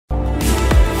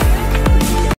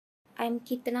I'm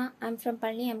Keerthana. I'm from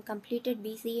Palni. I'm completed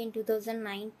BCA in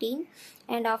 2019,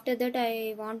 and after that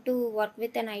I want to work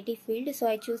with an IT field. So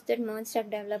I choose that merge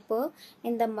stack developer,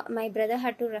 and my brother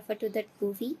had to refer to that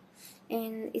GUVI,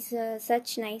 and it's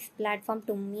such nice platform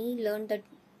to me. Learn that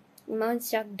merge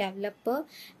stack developer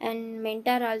and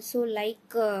mentor also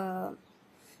like.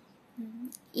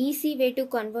 Easy way to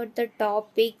convert the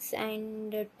topics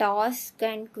and task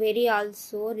and query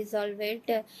also resolve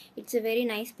it. It's a very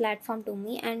nice platform to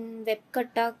me, and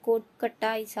webkata code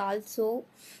kata is also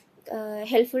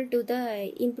helpful to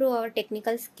the improve our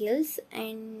technical skills,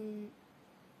 and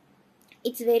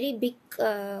it's very big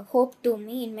hope to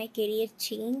me in my career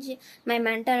change. My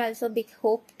mentor also big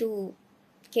hope to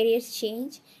career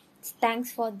change.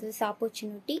 Thanks for this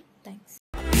opportunity. Thanks.